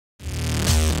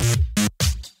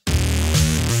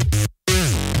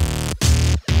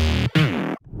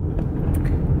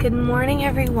Good morning,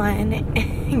 everyone.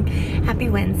 Happy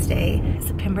Wednesday,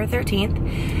 September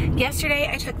 13th. Yesterday,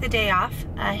 I took the day off.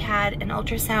 I had an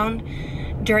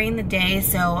ultrasound during the day,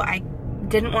 so I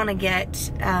didn't want to get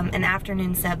an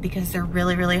afternoon sub because they're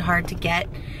really, really hard to get.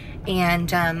 And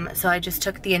so I just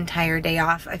took the entire day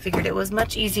off. I figured it was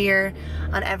much easier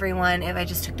on everyone if I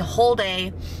just took the whole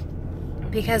day,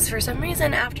 because for some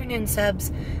reason, afternoon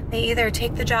subs, they either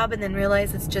take the job and then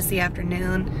realize it's just the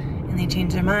afternoon, and they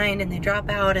change their mind and they drop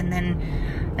out, and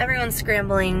then everyone's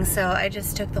scrambling. So I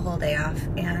just took the whole day off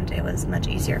and it was much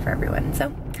easier for everyone. So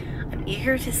I'm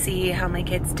eager to see how my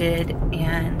kids did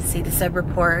and see the sub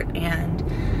report and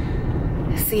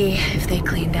see if they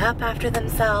cleaned up after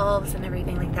themselves and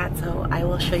everything like that. So I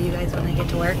will show you guys when I get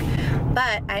to work.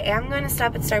 But I am going to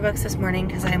stop at Starbucks this morning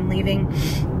because I'm leaving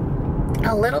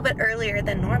a little bit earlier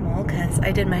than normal because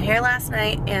I did my hair last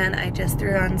night and I just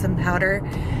threw on some powder.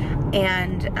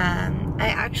 And I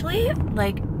actually,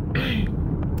 like,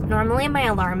 normally my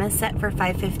alarm is set for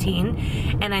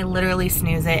 5:15 and I literally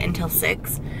snooze it until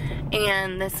 6.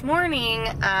 And this morning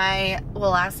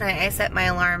last night I set my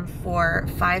alarm for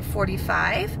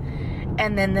 5:45,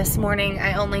 and then this morning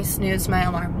I only snoozed my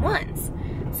alarm once.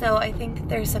 So I think that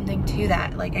there's something to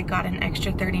that. Like, I got an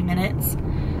extra 30 minutes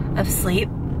of sleep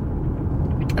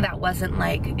that wasn't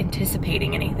like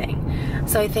anticipating anything.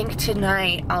 So I think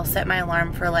tonight I'll set my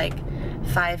alarm for like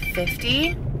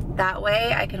 5:50. That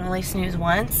way I can only snooze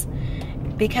once,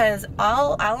 because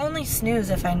I'll only snooze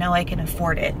if I know I can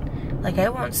afford it. Like, I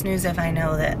won't snooze if I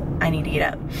know that I need to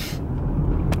get up.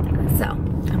 So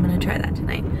I'm gonna try that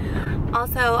tonight.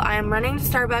 Also, I'm running to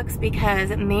Starbucks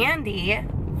because Mandy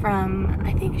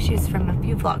I think she's from a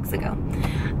few vlogs ago,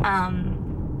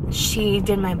 she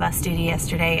did my bus duty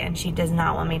yesterday and she does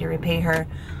not want me to repay her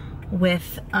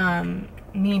with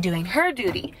me doing her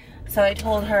duty. So I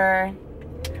told her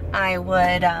I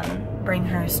would bring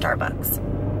her Starbucks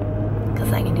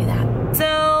because I can do that.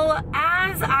 So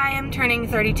as I am turning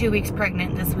 32 weeks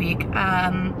pregnant this week,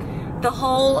 the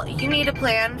whole you need a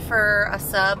plan for a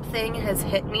sub thing has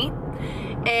hit me,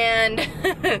 and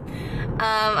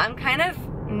I'm kind of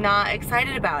not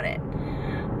excited about it.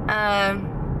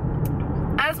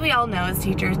 As we all know as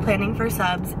teachers, planning for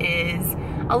subs is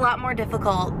a lot more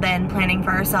difficult than planning for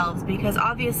ourselves, because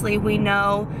obviously we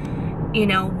know, you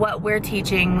know, what we're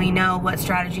teaching, we know what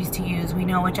strategies to use, we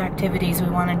know which activities we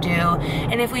want to do,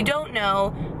 and if we don't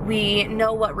know, we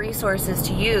know what resources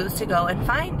to use to go and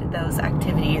find those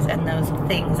activities and those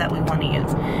things that we want to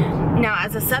use. Now,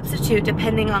 as a substitute,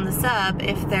 depending on the sub,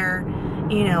 if they're,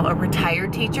 you know, a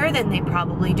retired teacher, then they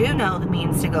probably do know the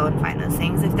means to go and find those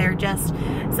things. If they're just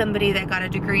somebody that got a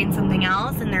degree in something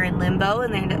else and they're in limbo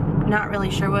and they're not really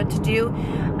sure what to do,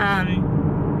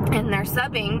 and they're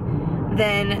subbing,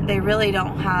 then they really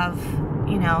don't have,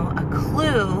 you know, a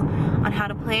clue on how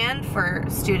to plan for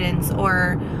students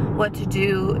or what to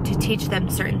do to teach them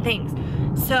certain things.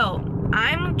 So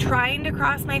I'm trying to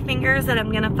cross my fingers that I'm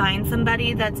gonna find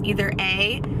somebody that's either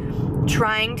A,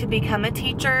 trying to become a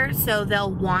teacher, so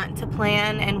they'll want to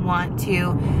plan and want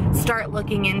to start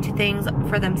looking into things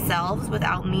for themselves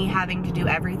without me having to do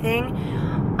everything,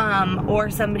 or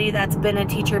somebody that's been a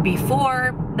teacher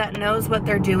before that knows what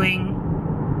they're doing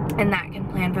and that can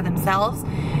plan for themselves.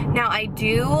 Now, I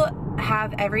do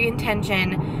have every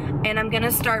intention, and I'm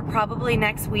gonna start probably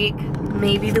next week,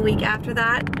 maybe the week after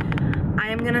that, I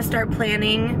am gonna start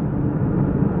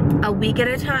planning a week at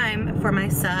a time for my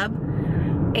sub.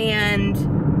 And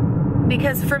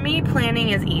because for me, planning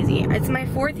is easy. It's my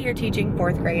 4th year teaching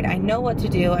 4th grade. I know what to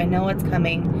do. I know what's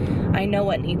coming. I know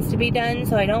what needs to be done.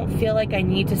 So I don't feel like I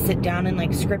need to sit down and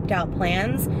like script out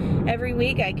plans every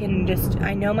week. I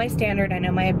know my standard. I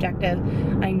know my objective.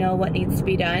 I know what needs to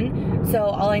be done. So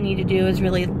all I need to do is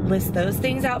really list those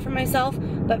things out for myself.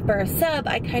 But for a sub,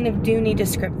 I kind of do need to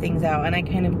script things out, and I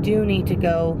kind of do need to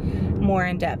go more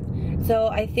in depth. So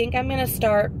I think I'm gonna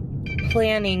start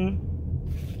planning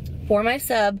for my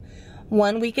sub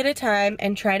 1 week at a time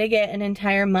and try to get an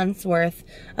entire month's worth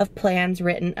of plans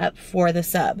written up for the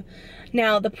sub.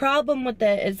 Now, the problem with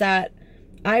it is that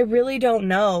I really don't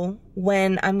know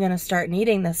when I'm gonna start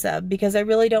needing the sub, because I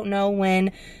really don't know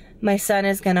when my son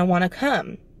is gonna wanna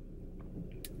come.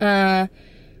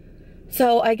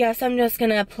 So I guess I'm just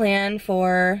gonna plan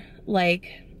for,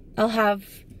 like, I'll have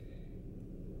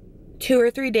 2 or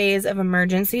 3 days of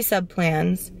emergency sub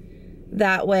plans.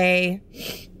 That way,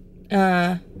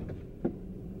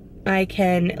 I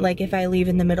can, like, if I leave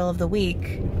in the middle of the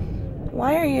week,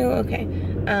 why are you, okay,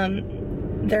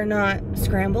 they're not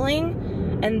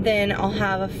scrambling, and then I'll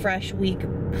have a fresh week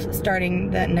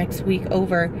starting the next week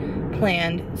over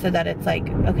planned, so that it's like,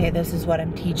 okay, this is what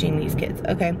I'm teaching these kids.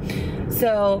 Okay,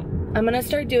 so I'm gonna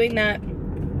start doing that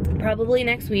probably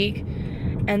next week.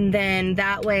 And then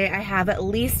that way I have at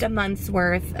least a month's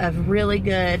worth of really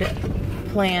good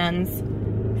plans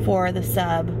for the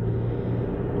sub.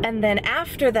 And then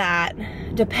after that,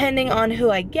 depending on who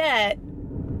I get,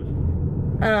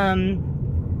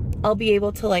 I'll be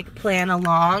able to like plan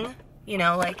along, you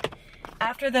know, like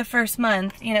after the first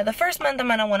month, you know, the first month I'm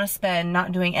gonna wanna spend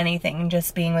not doing anything,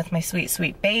 just being with my sweet,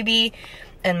 sweet baby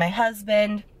and my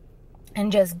husband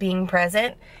and just being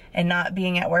present and not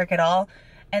being at work at all.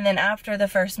 And then after the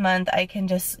first month, I can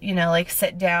just, you know, like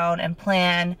sit down and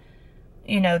plan,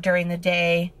 you know, during the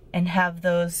day and have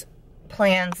those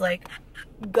plans like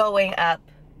going up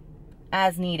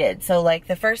as needed. So like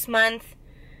the first month,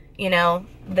 you know,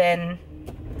 then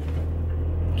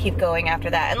keep going after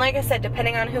that. And like I said,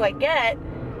 depending on who I get,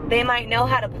 they might know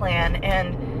how to plan,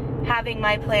 and having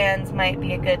my plans might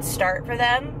be a good start for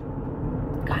them.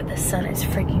 God, the sun is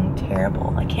freaking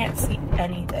terrible. I can't see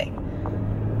anything.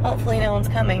 Hopefully no one's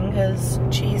coming because,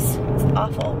 geez, it's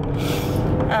awful.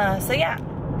 So yeah,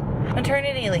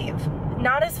 maternity leave.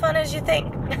 Not as fun as you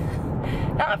think.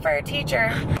 Not for a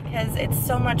teacher, because it's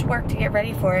so much work to get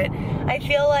ready for it. I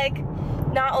feel like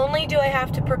not only do I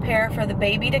have to prepare for the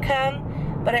baby to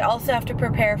come, but I also have to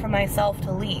prepare for myself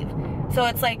to leave. So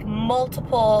it's like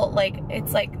multiple, like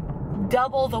it's like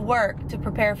double the work to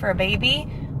prepare for a baby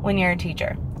when you're a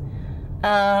teacher.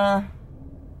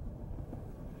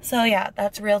 So yeah,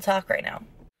 that's real talk right now.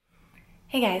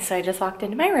 Hey guys, so I just walked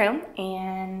into my room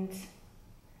and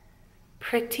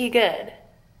pretty good.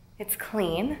 It's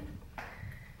clean.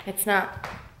 It's not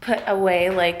put away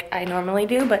like I normally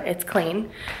do, but it's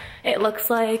clean. It looks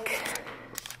like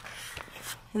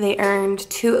they earned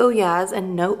 2 Oyas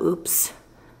and no oops.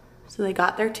 So they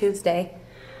got their Tuesday.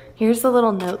 Here's the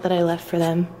little note that I left for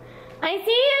them. I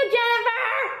see you, Jennifer!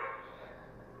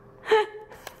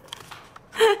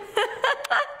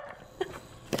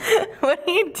 What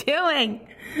are you doing?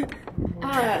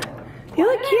 You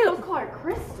look cute. I call her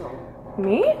Crystal.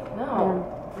 Me?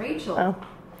 No, Rachel. Oh.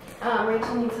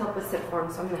 Rachel needs help with sit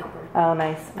form, so I'm gonna help her. Oh,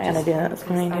 nice. I gotta do that this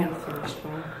morning too.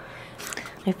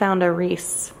 I found a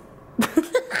Reese.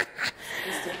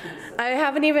 I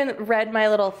haven't even read my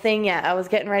little thing yet. I was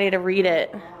getting ready to read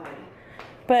it.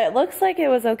 But it looks like it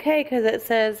was okay because it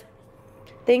says,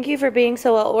 thank you for being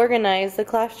so well organized. The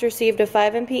class received a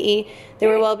 5 in PE. They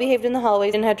were well behaved in the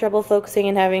hallways and had trouble focusing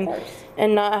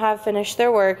and not have finished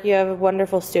their work. You have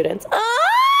wonderful students. Oh,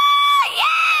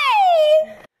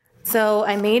 yay! So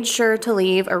I made sure to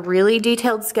leave a really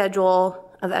detailed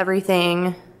schedule of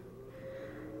everything,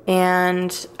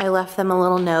 and I left them a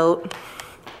little note.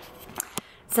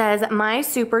 It says, my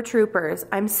super troopers,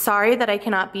 I'm sorry that I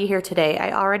cannot be here today.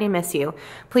 I already miss you.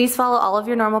 Please follow all of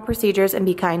your normal procedures and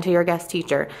be kind to your guest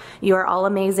teacher. You are all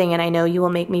amazing and I know you will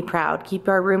make me proud. Keep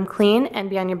our room clean and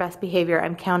be on your best behavior.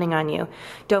 I'm counting on you.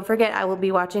 Don't forget, I will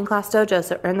be watching Class Dojo,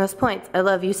 so earn those points. I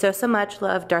love you so much.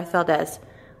 Love, Darth Valdez.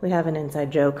 We have an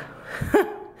inside joke.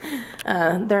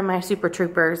 They're my super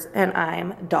troopers and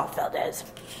I'm Darth Valdez.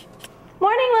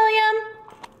 Morning, William.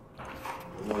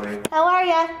 Good morning. How are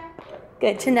ya?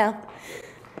 Good to know.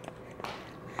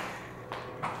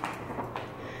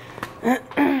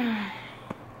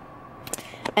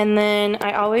 And then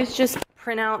I always just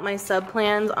print out my sub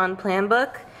plans on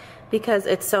Planbook because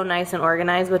it's so nice and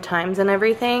organized with times and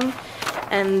everything.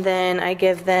 And then I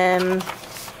give them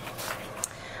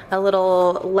a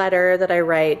little letter that I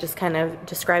write just kind of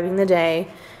describing the day.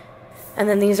 And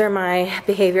then these are my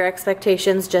behavior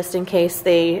expectations just in case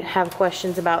they have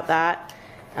questions about that.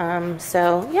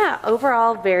 So yeah,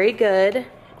 overall very good.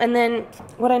 And then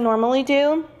what I normally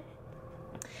do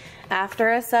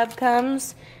after a sub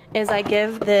comes is I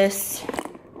give this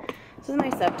is my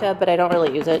sub tub, but I don't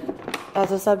really use it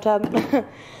as a sub tub.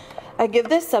 I give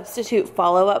this substitute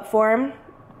follow-up form.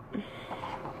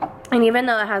 And even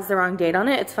though it has the wrong date on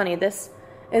it, it's funny, this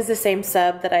is the same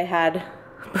sub that I had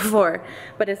before,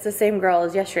 but it's the same girl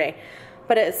as yesterday.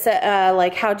 But it's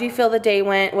like, how do you feel the day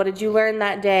went? What did you learn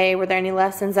that day? Were there any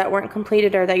lessons that weren't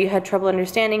completed or that you had trouble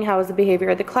understanding? How was the behavior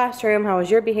of the classroom? How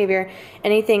was your behavior?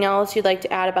 Anything else you'd like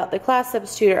to add about the class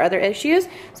substitute or other issues?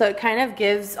 So it kind of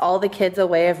gives all the kids a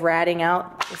way of ratting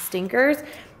out the stinkers.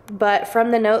 But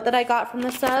from the note that I got from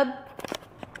the sub,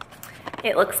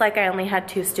 it looks like I only had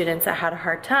 2 students that had a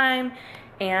hard time,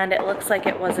 and it looks like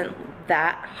it wasn't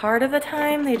that hard of a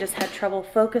time. They just had trouble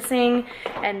focusing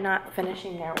and not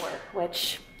finishing their work,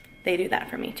 which they do that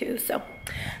for me too, so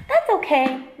that's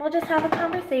okay. We'll just have a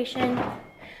conversation.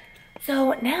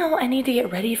 So now I need to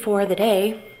get ready for the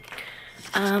day.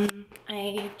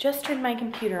 I just turned my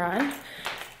computer on,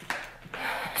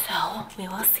 so we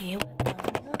will see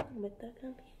what's going on with the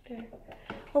computer.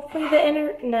 Hopefully the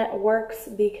internet works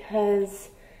because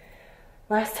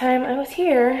last time I was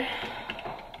here,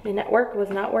 the network was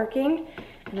not working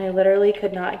and I literally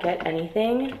could not get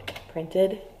anything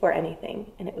printed or anything,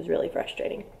 and it was really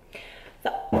frustrating.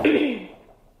 So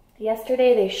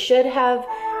yesterday they should have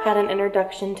had an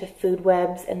introduction to food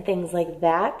webs and things like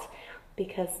that,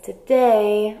 because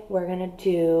today we're gonna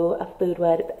do a food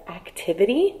web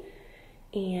activity,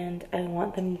 and I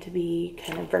want them to be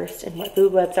kind of versed in what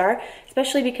food webs are,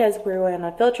 especially because we're going on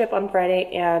a field trip on Friday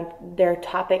and their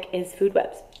topic is food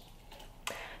webs.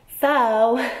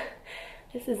 So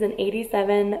this is an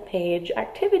 87-page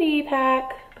activity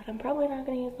pack, but I'm probably not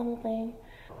gonna use the whole thing.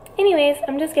 Anyways,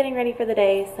 I'm just getting ready for the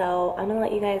day, so I'm gonna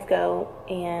let you guys go,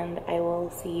 and I will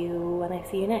see you when I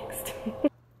see you next.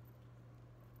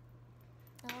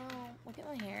 Oh, look at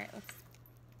my hair. It looks...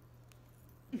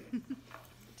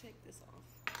 Take this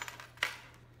off.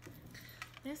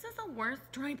 This is the worst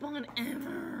tripod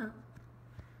ever.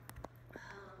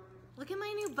 Look at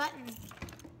my new button.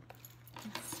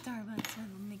 It's Starbucks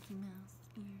and the Mickey Mouse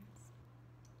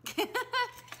ears.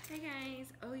 Hey guys.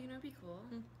 Oh, you know what'd be cool?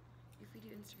 If we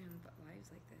do Instagram lives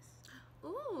like this.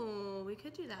 Ooh, we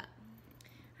could do that.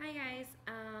 Hi guys.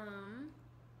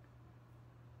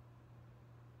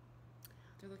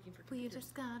 They're looking for We computers.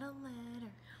 just got a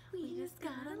letter. We just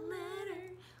got a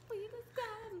letter. We just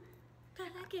got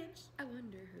a package. I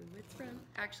wonder who it's from.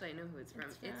 Actually, I know who it's from.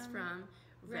 It's from from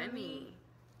Remy. Remy.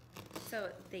 So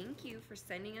thank you for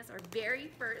sending us our very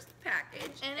first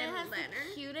package And it has letter.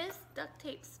 the cutest duct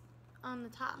tapes on the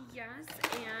top. Yes,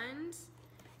 and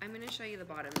I'm gonna show you the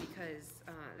bottom because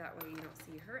that way you don't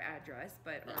see her address,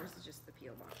 but ours is just the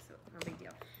P.O. box, so no big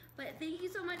deal. But thank you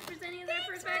so much for sending us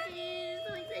our first package.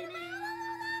 So exciting.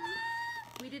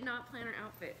 We did not plan our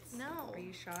outfits. No. Are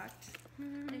you shocked?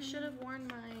 I should have worn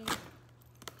my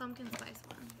pumpkin spice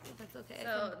one, if that's okay.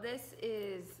 So this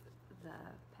is the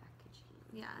packaging.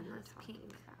 Yeah, it we were has talking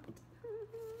pink. about.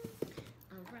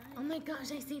 All right. Oh my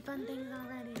gosh, I see fun things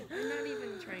already. I'm not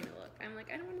even trying to look. I'm like,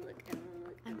 I don't want to look. I don't want to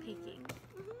look. I'm peeking.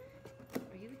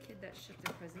 Are you the kid that shipped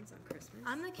their presents on Christmas?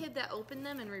 I'm the kid that opened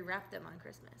them and rewrapped them on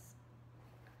Christmas.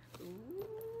 Ooh,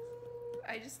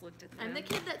 I just looked at them. I'm the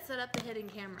kid that set up the hidden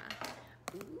camera.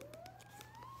 Ooh.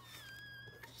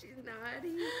 She's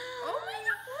naughty. Oh my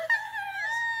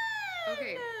gosh!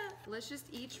 Okay, let's just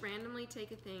each randomly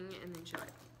take a thing and then show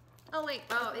it. Oh wait.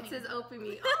 Oh, it says open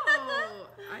me. Oh,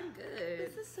 I'm good.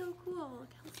 This is so cool.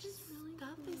 Look how much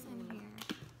stuff is in here.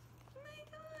 Oh my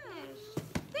gosh.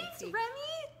 Thanks, see.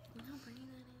 Remy. No, bring that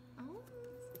in. Oh.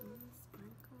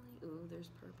 Sparkly. Ooh, there's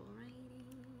purple writing.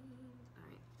 All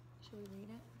right. Should we read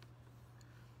it?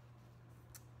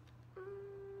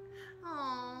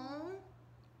 Oh.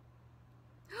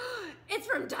 It's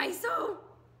from Daiso.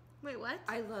 Wait, what?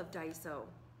 I love Daiso.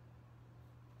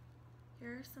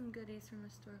 Here are some goodies from a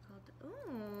store called.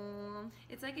 Ooh.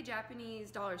 It's like a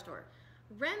Japanese dollar store.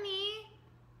 Remy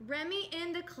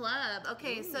in the club.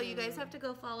 Okay, so you guys have to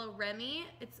go follow Remy.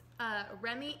 It's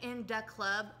Remy in the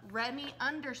club. Remy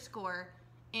 _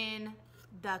 in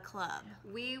the club.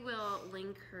 We will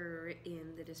link her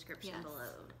in the description Yes.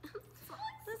 below.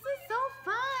 This is so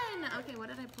fun. Okay, what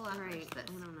did I pull out? All right. What's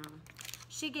this? I don't know.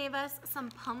 She gave us some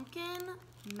pumpkin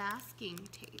masking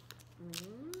tape.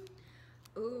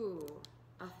 Ooh,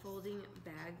 a folding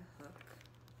bag hook.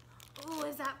 Ooh,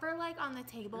 is that for like on the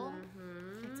table?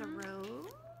 Mm-hmm. It's a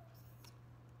rose.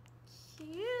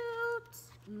 Cute.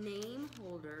 Name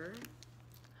holder.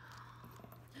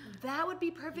 That would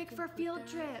be perfect for field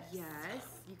trips.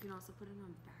 Yes. You can also put it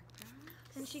on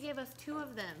backpacks. And she gave us 2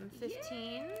 of them,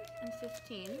 15 and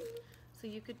 15. So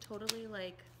you could totally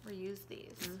like reuse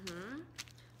these. Mm-hmm.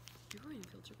 You're going to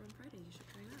field trip on Friday. You should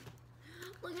try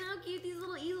that. Look how cute these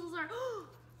little easels are.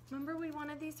 Remember we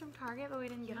wanted these from Target, but we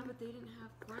didn't get Yeah, them? but they didn't have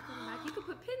cords on the back. You could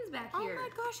put pins back Oh here. my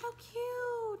gosh, how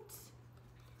cute.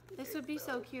 This would be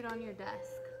so cute on your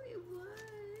desk. It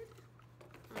would.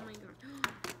 Oh my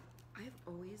god. I've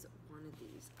always wanted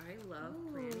these. I love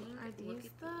Ooh, printing. are Look these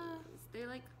at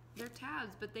these. They're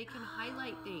tabs, but they can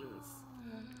highlight things.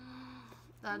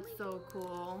 That's so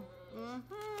cool.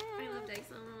 I love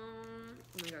Daiso.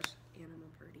 Oh my gosh, Animal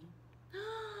Party.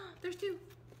 There's 2.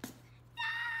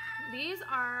 These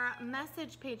are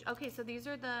message page. Okay, so these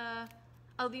are the,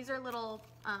 oh, these are little,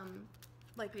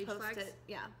 like Page post-it. flags?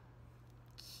 Yeah.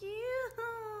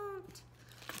 Cute.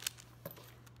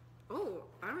 Oh,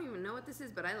 I don't even know what this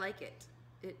is, but I like it.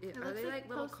 Are looks they like like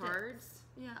little Post-its. cards?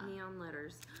 Yeah. Neon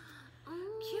letters.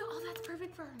 Cute. Oh, that's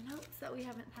perfect for our notes that we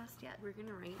haven't passed yet. We're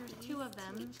gonna write There's these 2 of to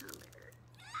them. each other.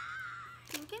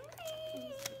 Pink and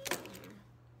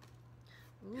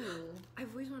green. Ooh.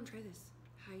 I've always wanted to try this.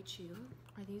 Hi Chew.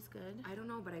 Are these good? I don't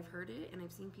know, but I've heard it and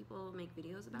I've seen people make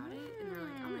videos about it, and they're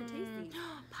like, I'm gonna taste these.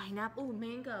 Pineapple,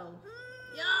 mango.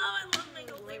 Yo, I love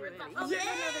mango flavored stuff. Oh, there's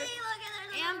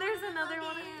another. And there's another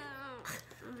one.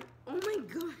 Oh my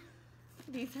god.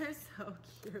 These are so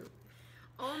cute.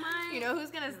 Oh my. You know who's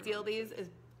gonna steal these is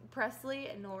Presley,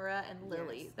 Nora, and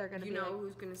Lily. Yes. They're gonna You be know like,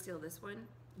 who's gonna steal this one?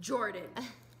 Jordan.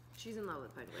 She's in love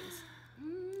with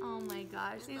penguins. oh my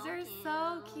gosh, these are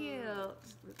so cute.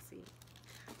 Let's see.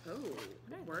 Oh,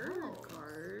 are word those?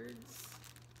 cards.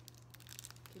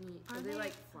 Can you? Are Are they they-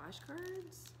 like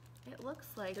flashcards? It looks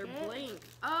like They're it. blank.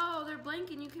 Oh, they're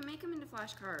blank, and you can make them into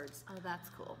flashcards. Oh, that's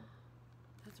cool.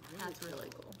 That's really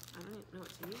cool. I don't even know what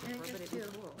to use I it think for, but there's it'd be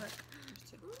two. cool. Look.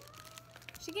 There's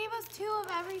two. She gave us 2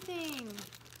 of everything.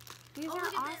 These Oh, are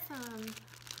look at awesome.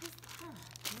 What is that?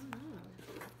 I don't know.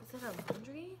 Is it a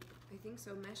laundry? I think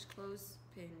so. Mesh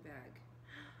clothespin bag.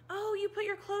 Oh, you put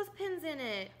your clothespins in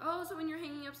it. Oh, so when you're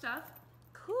hanging up stuff?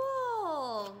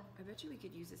 Cool. I bet you we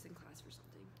could use this in class for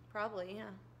something. Probably, yeah.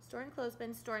 Storing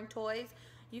clothespins, storing toys.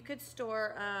 You could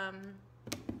store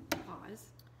Pause.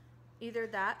 either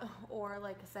that or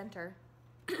like a center.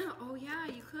 Oh yeah,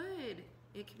 you could.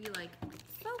 It could be like,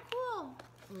 So cool.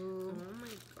 oh my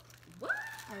god. What?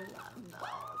 I love those.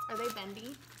 Are they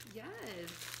bendy? Yes.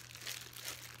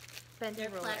 Bendy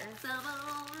rollers.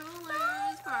 Flexible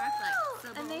rulers for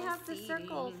flexible And they have the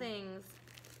circle seating. things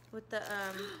with the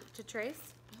to trace.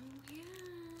 Oh yeah.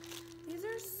 These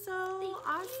are so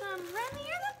awesome. Remy,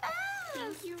 you're the best.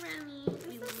 Thank you, Remy.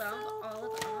 We This is love so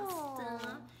all of cool. our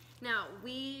stuff. Now,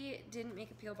 we didn't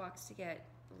make a PO box to get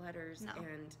letters No.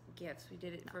 and gifts. We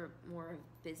did it for more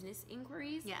of business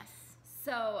inquiries. Yes.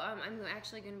 So I'm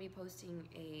actually going to be posting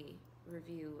a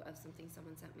review of something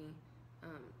someone sent me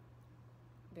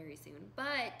very soon.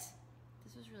 But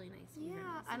this was really nice. of you, Remy.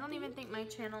 Yeah, So I don't even thank think my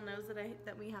channel knows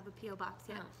that we have a PO box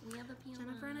yet. No, we have a PO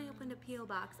Jennifer and I opened a PO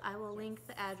box. I will link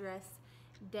the address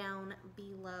down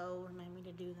below. Remind me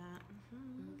to do that.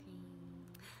 Okay.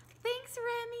 Thanks,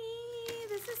 Remy.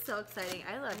 This is so exciting.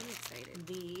 I love I'm excited.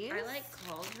 these. I like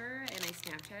called her and I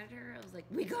Snapchatted her. I was like,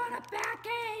 "We got a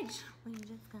package." We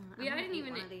just got. I didn't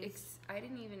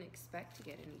even expect to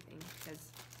get anything because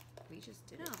we just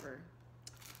did it No. for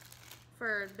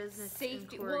for business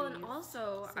safety. Well, and inquiries.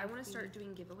 also I want to Safety. start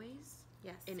doing giveaways.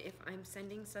 Yes. And if I'm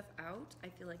sending stuff out, I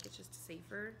feel like it's just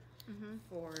safer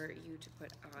for you to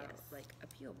put Yes. like a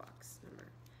PO box number.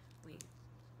 Wait,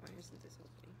 why isn't this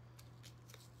opening?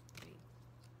 Wait,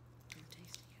 I'm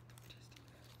tasting it.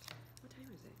 What time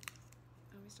is it?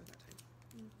 Oh, we still got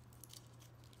time.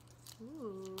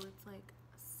 Ooh, it's like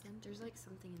a center. There's like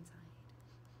something inside.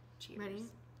 Cheers. Ready?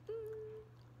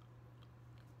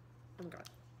 Oh my god.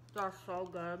 That's so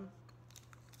good.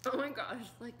 Oh my gosh,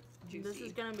 like juicy. This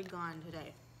is gonna be gone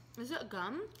today. Is it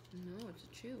gum? No, it's a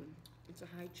chew. It's a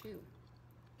high chew.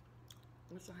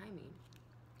 What's the high mean?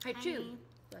 High chew.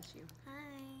 Bless you.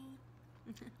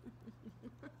 Hi.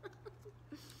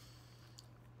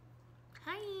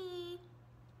 Hi.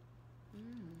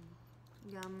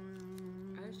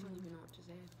 Yum. I just don't even know what to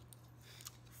say.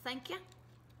 Thank you.